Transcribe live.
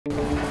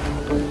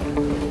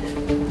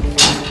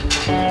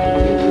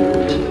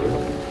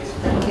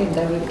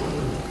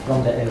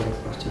from the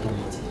airport to the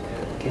meeting.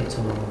 Came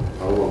to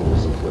How long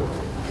was the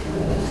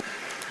flight?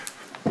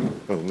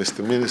 Well,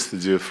 Mr. Minister,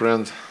 dear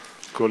friend,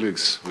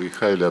 colleagues, we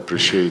highly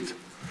appreciate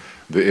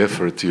the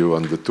effort you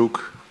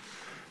undertook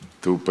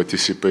to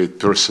participate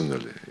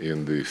personally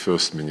in the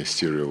first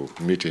ministerial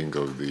meeting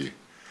of the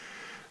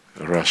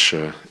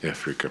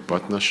Russia-Africa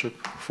Partnership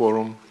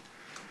Forum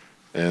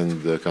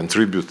and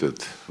contributed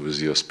with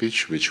your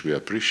speech, which we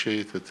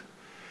appreciated.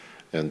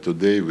 And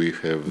today we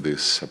have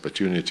this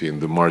opportunity in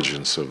the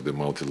margins of the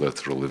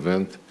multilateral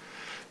event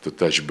to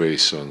touch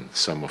base on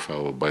some of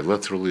our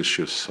bilateral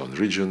issues, on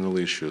regional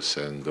issues,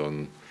 and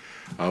on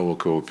our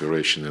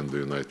cooperation in the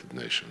United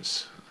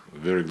Nations.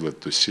 Very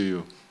glad to see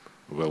you.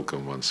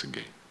 Welcome once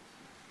again.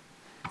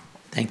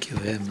 Thank you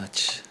very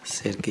much,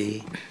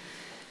 Sergei.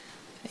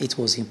 It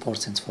was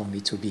important for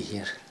me to be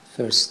here.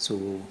 First,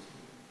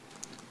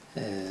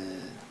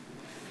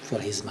 for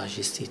His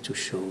Majesty to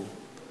show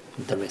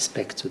the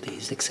respect to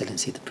His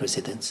Excellency the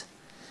President,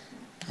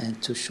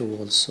 and to show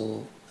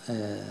also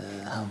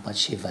how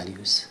much he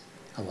values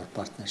our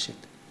partnership.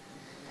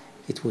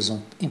 It was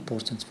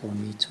important for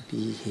me to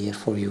be here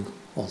for you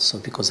also,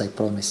 because I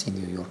promised in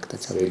New York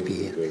that I will be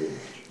here.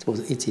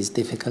 It is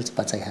difficult,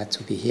 but I had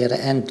to be here,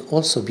 and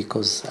also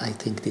because I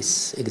think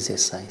this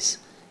exercise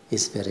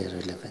is very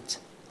relevant.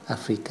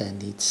 Africa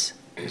needs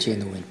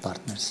genuine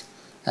partners,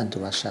 and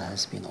Russia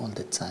has been all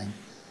the time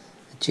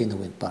a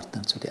genuine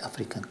partner to the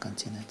African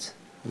continent,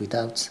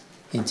 without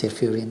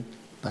interfering,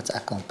 but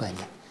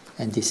accompanying.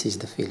 And this is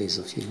the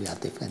philosophy we are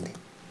defending.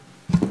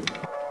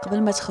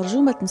 قبل ما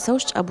تخرجوا ما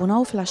تنسوش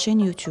تابوناو في العشان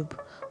يوتيوب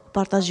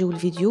وبارطاجيو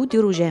الفيديو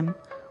وديروا جيم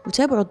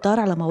وتابعوا الدار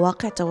على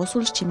مواقع التواصل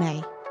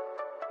الاجتماعي.